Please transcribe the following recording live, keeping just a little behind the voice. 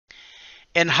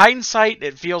In hindsight,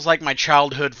 it feels like my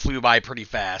childhood flew by pretty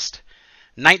fast.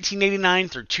 1989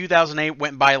 through 2008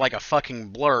 went by like a fucking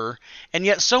blur, and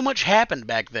yet so much happened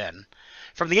back then.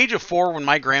 From the age of 4, when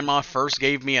my grandma first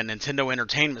gave me a Nintendo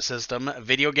Entertainment System,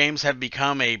 video games have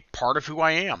become a part of who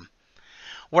I am.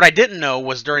 What I didn't know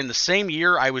was during the same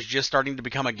year I was just starting to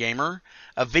become a gamer,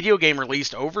 a video game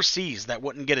released overseas that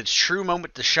wouldn't get its true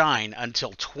moment to shine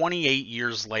until 28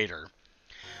 years later.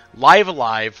 Live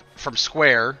Alive from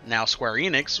Square, now Square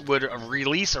Enix, would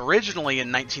release originally in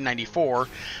 1994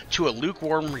 to a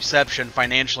lukewarm reception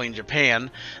financially in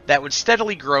Japan that would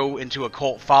steadily grow into a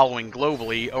cult following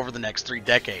globally over the next 3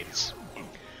 decades.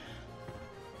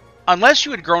 Unless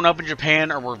you had grown up in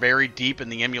Japan or were very deep in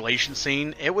the emulation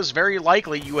scene, it was very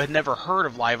likely you had never heard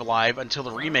of Live Alive until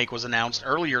the remake was announced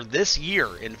earlier this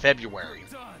year in February.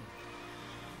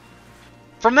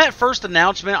 From that first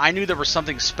announcement, I knew there was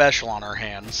something special on our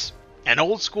hands. An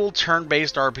old-school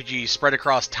turn-based RPG spread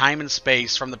across time and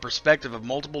space from the perspective of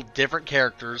multiple different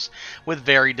characters with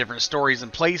very different stories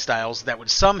and playstyles that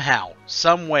would somehow,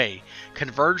 some way,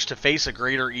 converge to face a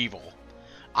greater evil.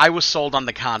 I was sold on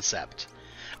the concept.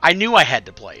 I knew I had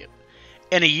to play it.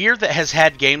 In a year that has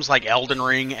had games like Elden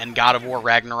Ring and God of War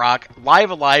Ragnarok,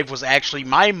 Live Alive was actually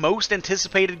my most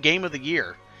anticipated game of the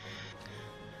year.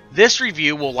 This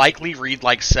review will likely read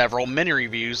like several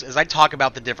mini-reviews as I talk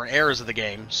about the different eras of the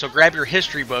game, so grab your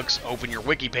history books, open your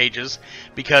wiki pages,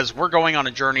 because we're going on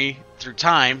a journey through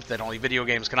time that only video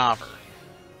games can offer.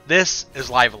 This is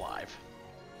Live Alive.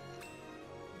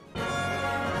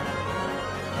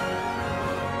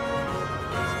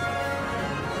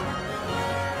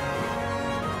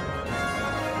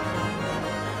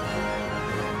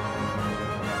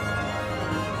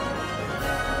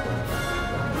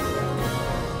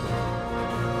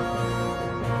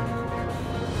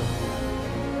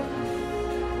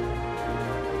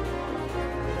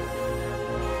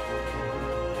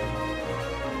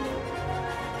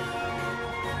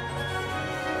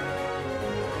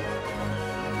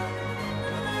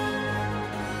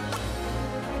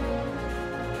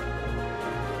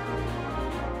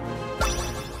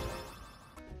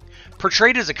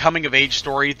 Portrayed as a coming-of-age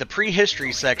story, the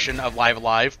prehistory section of Live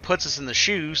Alive puts us in the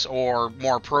shoes, or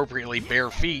more appropriately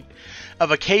bare feet, of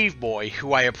a cave boy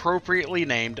who I appropriately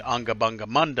named Unga Bunga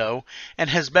Mundo, and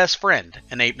his best friend,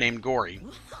 an ape named Gory.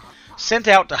 Sent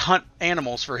out to hunt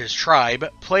animals for his tribe,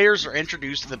 players are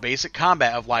introduced to the basic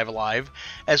combat of Live Alive,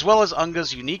 as well as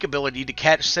Unga's unique ability to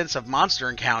catch scents of monster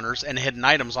encounters and hidden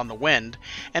items on the wind,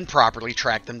 and properly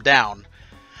track them down.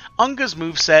 Unga's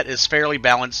moveset is fairly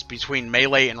balanced between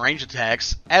melee and range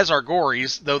attacks, as are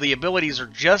Gory's, though the abilities are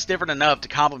just different enough to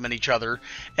complement each other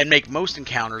and make most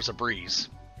encounters a breeze.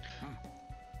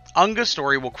 Unga's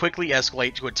story will quickly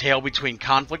escalate to a tale between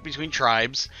conflict between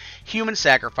tribes, human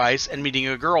sacrifice, and meeting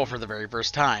a girl for the very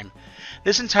first time.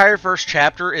 This entire first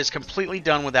chapter is completely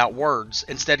done without words,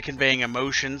 instead conveying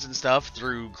emotions and stuff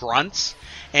through grunts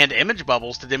and image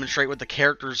bubbles to demonstrate what the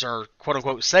characters are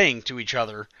quote-unquote saying to each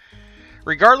other.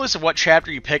 Regardless of what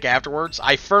chapter you pick afterwards,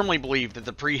 I firmly believe that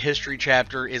the prehistory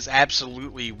chapter is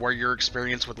absolutely where your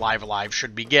experience with Live Alive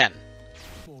should begin.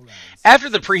 After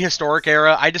the prehistoric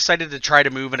era, I decided to try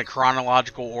to move in a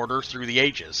chronological order through the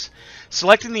ages.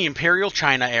 Selecting the Imperial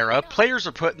China era, players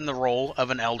are put in the role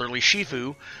of an elderly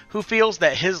Shifu who feels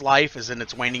that his life is in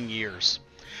its waning years.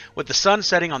 With the sun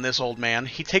setting on this old man,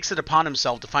 he takes it upon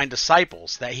himself to find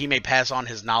disciples that he may pass on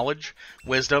his knowledge,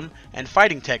 wisdom, and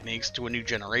fighting techniques to a new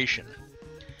generation.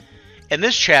 In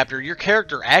this chapter, your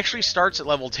character actually starts at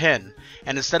level 10,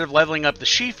 and instead of leveling up the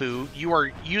Shifu, you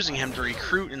are using him to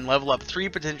recruit and level up 3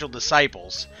 potential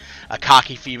disciples: a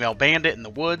cocky female bandit in the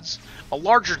woods, a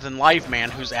larger-than-life man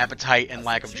whose appetite and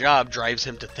lack of job drives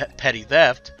him to petty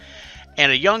theft, and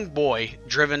a young boy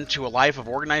driven to a life of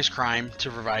organized crime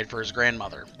to provide for his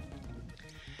grandmother.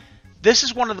 This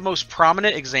is one of the most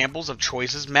prominent examples of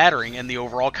choices mattering in the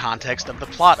overall context of the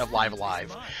plot of Live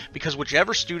Alive, because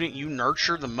whichever student you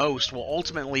nurture the most will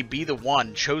ultimately be the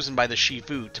one chosen by the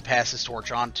Shifu to pass his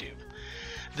torch on to.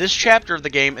 This chapter of the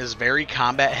game is very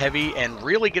combat heavy and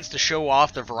really gets to show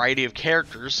off the variety of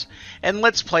characters, and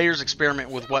lets players experiment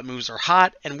with what moves are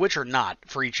hot and which are not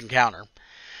for each encounter.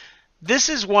 This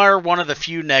is where one of the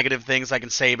few negative things I can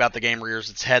say about the game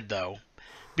rears its head, though.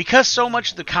 Because so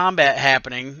much of the combat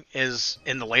happening is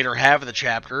in the later half of the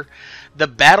chapter, the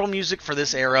battle music for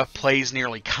this era plays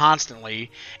nearly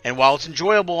constantly, and while it's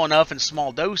enjoyable enough in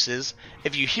small doses,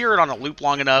 if you hear it on a loop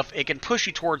long enough, it can push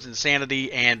you towards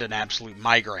insanity and an absolute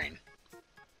migraine.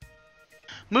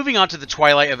 Moving on to the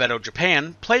Twilight of Edo,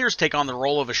 Japan, players take on the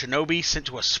role of a shinobi sent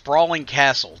to a sprawling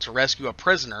castle to rescue a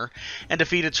prisoner and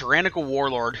defeat a tyrannical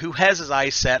warlord who has his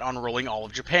eyes set on ruling all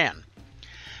of Japan.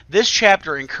 This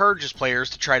chapter encourages players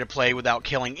to try to play without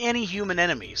killing any human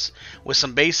enemies, with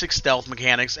some basic stealth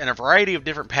mechanics and a variety of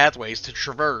different pathways to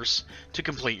traverse to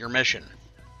complete your mission.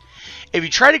 If you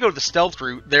try to go the stealth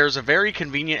route, there's a very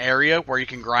convenient area where you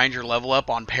can grind your level up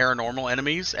on paranormal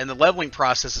enemies, and the leveling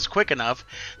process is quick enough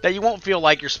that you won't feel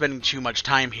like you're spending too much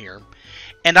time here.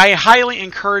 And I highly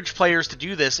encourage players to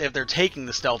do this if they're taking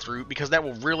the stealth route, because that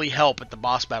will really help at the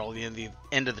boss battle at the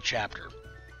end of the chapter.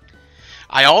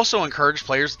 I also encourage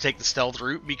players to take the stealth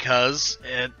route because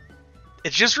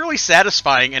it's just really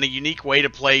satisfying and a unique way to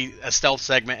play a stealth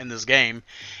segment in this game.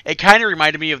 It kind of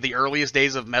reminded me of the earliest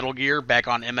days of Metal Gear back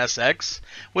on MSX,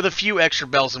 with a few extra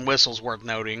bells and whistles worth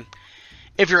noting.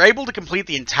 If you're able to complete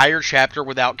the entire chapter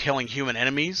without killing human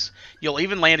enemies, you'll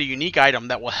even land a unique item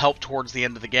that will help towards the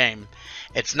end of the game.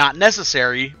 It's not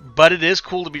necessary, but it is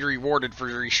cool to be rewarded for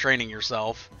restraining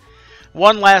yourself.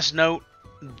 One last note.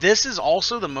 This is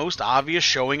also the most obvious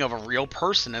showing of a real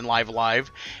person in Live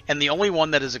Alive, and the only one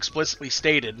that is explicitly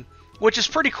stated, which is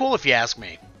pretty cool if you ask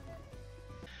me.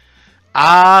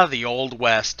 Ah, the Old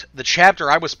West, the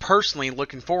chapter I was personally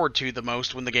looking forward to the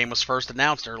most when the game was first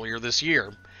announced earlier this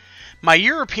year. My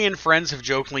European friends have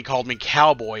jokingly called me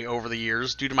Cowboy over the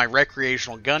years due to my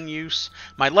recreational gun use,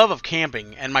 my love of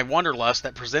camping, and my wanderlust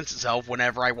that presents itself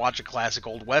whenever I watch a classic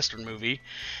Old Western movie,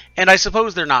 and I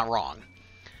suppose they're not wrong.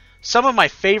 Some of my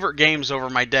favorite games over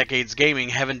my decades gaming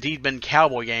have indeed been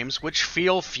cowboy games, which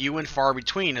feel few and far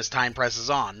between as time presses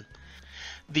on.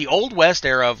 The Old West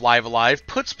era of Live Alive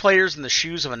puts players in the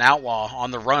shoes of an outlaw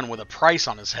on the run with a price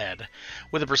on his head,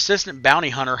 with a persistent bounty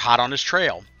hunter hot on his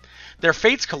trail. Their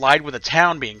fates collide with a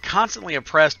town being constantly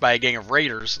oppressed by a gang of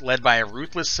raiders led by a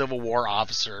ruthless Civil War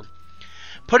officer.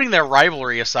 Putting their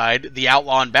rivalry aside, the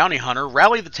outlaw and bounty hunter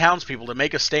rally the townspeople to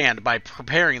make a stand by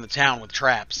preparing the town with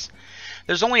traps.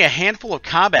 There's only a handful of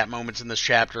combat moments in this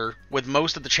chapter, with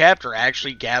most of the chapter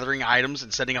actually gathering items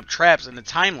and setting up traps in a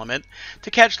time limit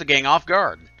to catch the gang off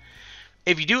guard.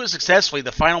 If you do it successfully,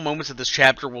 the final moments of this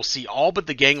chapter will see all but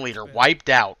the gang leader wiped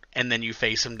out, and then you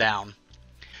face him down.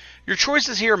 Your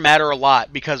choices here matter a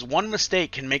lot, because one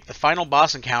mistake can make the final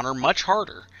boss encounter much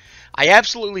harder. I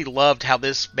absolutely loved how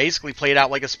this basically played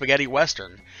out like a spaghetti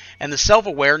western, and the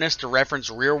self-awareness to reference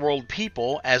real-world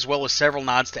people, as well as several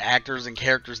nods to actors and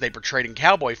characters they portrayed in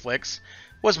cowboy flicks,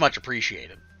 was much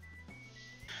appreciated.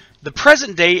 The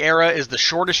present-day era is the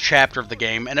shortest chapter of the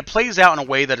game, and it plays out in a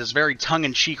way that is very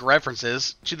tongue-in-cheek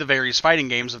references to the various fighting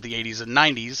games of the 80s and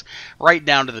 90s, right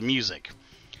down to the music.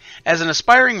 As an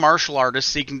aspiring martial artist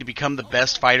seeking to become the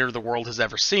best fighter the world has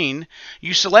ever seen,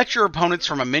 you select your opponents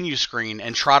from a menu screen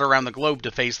and trot around the globe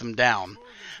to face them down.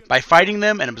 By fighting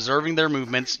them and observing their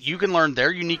movements, you can learn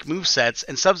their unique movesets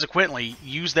and subsequently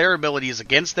use their abilities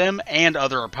against them and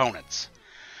other opponents.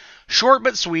 Short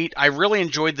but sweet, I really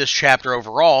enjoyed this chapter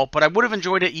overall, but I would have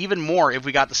enjoyed it even more if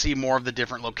we got to see more of the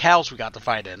different locales we got to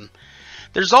fight in.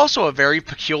 There's also a very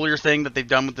peculiar thing that they've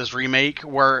done with this remake,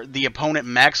 where the opponent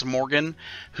Max Morgan,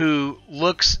 who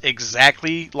looks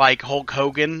exactly like Hulk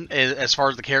Hogan as far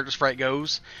as the character sprite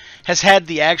goes, has had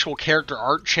the actual character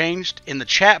art changed in the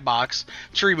chat box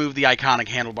to remove the iconic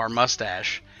handlebar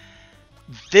mustache.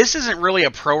 This isn't really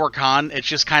a pro or con, it's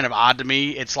just kind of odd to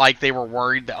me. It's like they were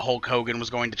worried that Hulk Hogan was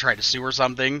going to try to sue or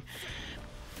something,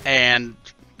 and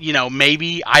you know,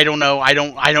 maybe, I don't know, I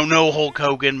don't know Hulk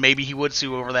Hogan, maybe he would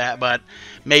sue over that, but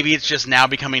maybe it's just now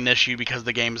becoming an issue because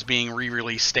the game is being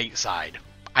re-released stateside.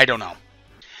 I don't know.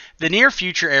 The near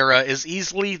future era is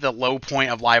easily the low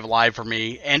point of Live Alive for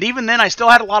me, and even then I still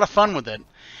had a lot of fun with it.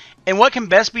 In what can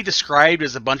best be described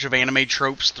as a bunch of anime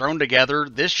tropes thrown together,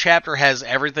 this chapter has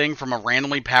everything from a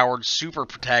randomly powered super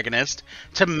protagonist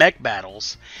to mech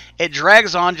battles. It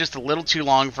drags on just a little too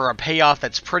long for a payoff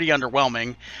that's pretty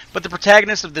underwhelming, but the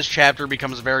protagonist of this chapter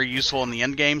becomes very useful in the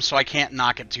endgame, so I can't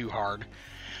knock it too hard.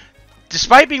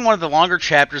 Despite being one of the longer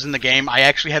chapters in the game, I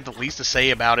actually had the least to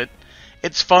say about it.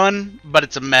 It's fun, but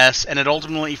it's a mess, and it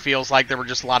ultimately feels like there were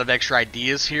just a lot of extra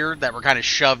ideas here that were kind of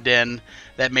shoved in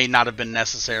that may not have been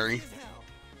necessary.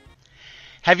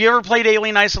 Have you ever played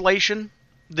Alien Isolation?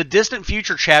 The Distant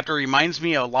Future chapter reminds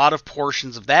me a lot of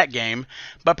portions of that game,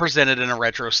 but presented in a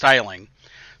retro styling.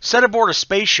 Set aboard a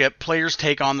spaceship, players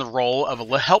take on the role of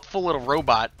a helpful little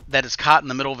robot that is caught in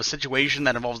the middle of a situation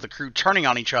that involves the crew turning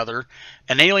on each other,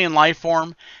 an alien life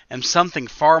form, and something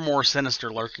far more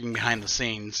sinister lurking behind the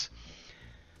scenes.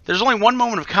 There's only one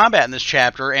moment of combat in this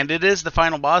chapter, and it is the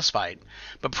final boss fight.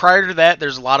 But prior to that,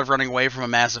 there's a lot of running away from a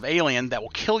massive alien that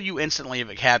will kill you instantly if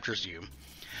it captures you.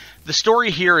 The story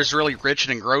here is really rich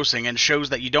and engrossing and shows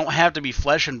that you don't have to be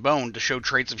flesh and bone to show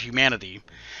traits of humanity.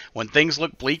 When things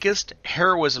look bleakest,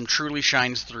 heroism truly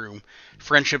shines through.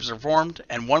 Friendships are formed,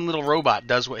 and one little robot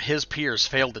does what his peers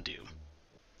failed to do.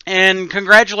 And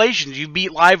congratulations, you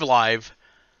beat Live Alive.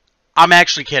 I'm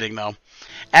actually kidding, though.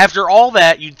 After all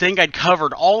that, you'd think I'd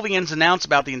covered all the ins and outs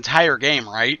about the entire game,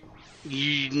 right?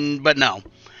 But no.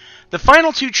 The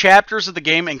final 2 chapters of the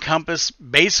game encompass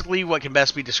basically what can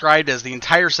best be described as the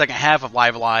entire second half of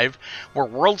Live Alive, where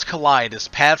worlds collide as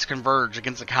paths converge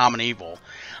against a common evil.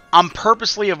 I'm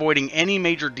purposely avoiding any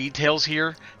major details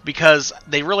here, because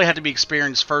they really have to be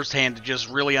experienced firsthand to just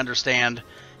really understand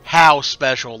how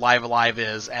special Live Alive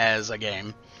is as a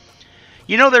game.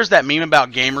 You know, there's that meme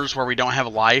about gamers where we don't have a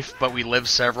life, but we live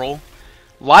several.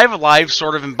 Live Alive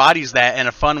sort of embodies that in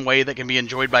a fun way that can be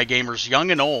enjoyed by gamers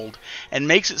young and old, and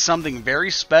makes it something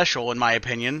very special in my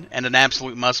opinion, and an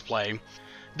absolute must-play.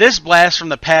 This blast from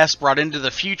the past brought into the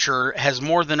future has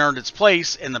more than earned its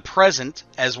place in the present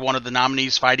as one of the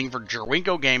nominees fighting for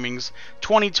JIRWINKO Gaming's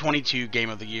 2022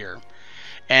 Game of the Year.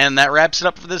 And that wraps it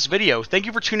up for this video. Thank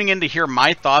you for tuning in to hear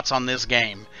my thoughts on this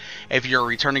game. If you're a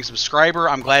returning subscriber,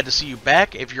 I'm glad to see you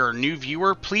back. If you're a new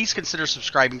viewer, please consider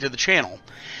subscribing to the channel.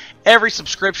 Every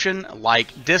subscription,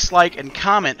 like, dislike, and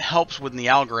comment helps within the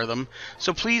algorithm,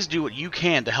 so please do what you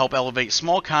can to help elevate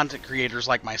small content creators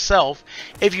like myself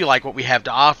if you like what we have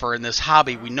to offer in this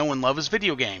hobby we know and love as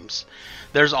video games.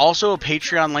 There's also a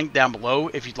Patreon link down below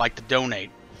if you'd like to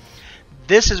donate.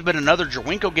 This has been another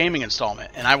JIRWINKO Gaming installment,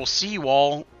 and I will see you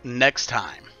all next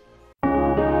time.